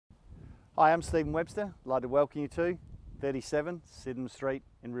Hi, I'm Stephen Webster. I'd like to welcome you to 37 Sydenham Street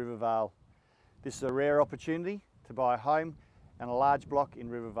in Rivervale. This is a rare opportunity to buy a home and a large block in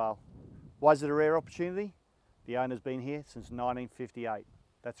Rivervale. Why is it a rare opportunity? The owner's been here since 1958.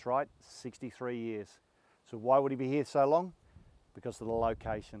 That's right, 63 years. So why would he be here so long? Because of the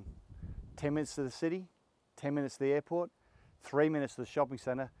location. 10 minutes to the city, 10 minutes to the airport, 3 minutes to the shopping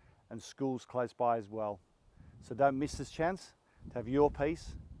centre, and schools close by as well. So don't miss this chance to have your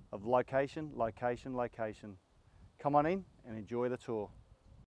piece of location, location, location. Come on in and enjoy the tour.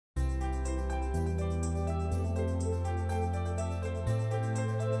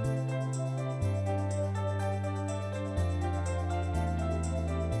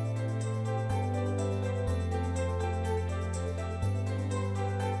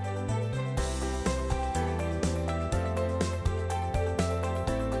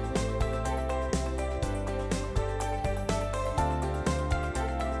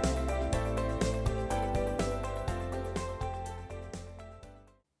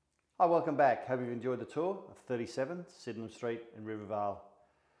 Hi, welcome back. Hope you've enjoyed the tour of 37 Sydenham Street in Rivervale.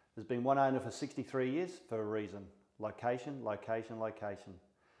 There's been one owner for 63 years for a reason. Location, location, location.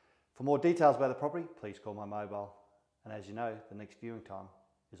 For more details about the property, please call my mobile. And as you know, the next viewing time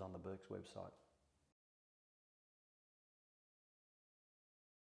is on the Burke's website.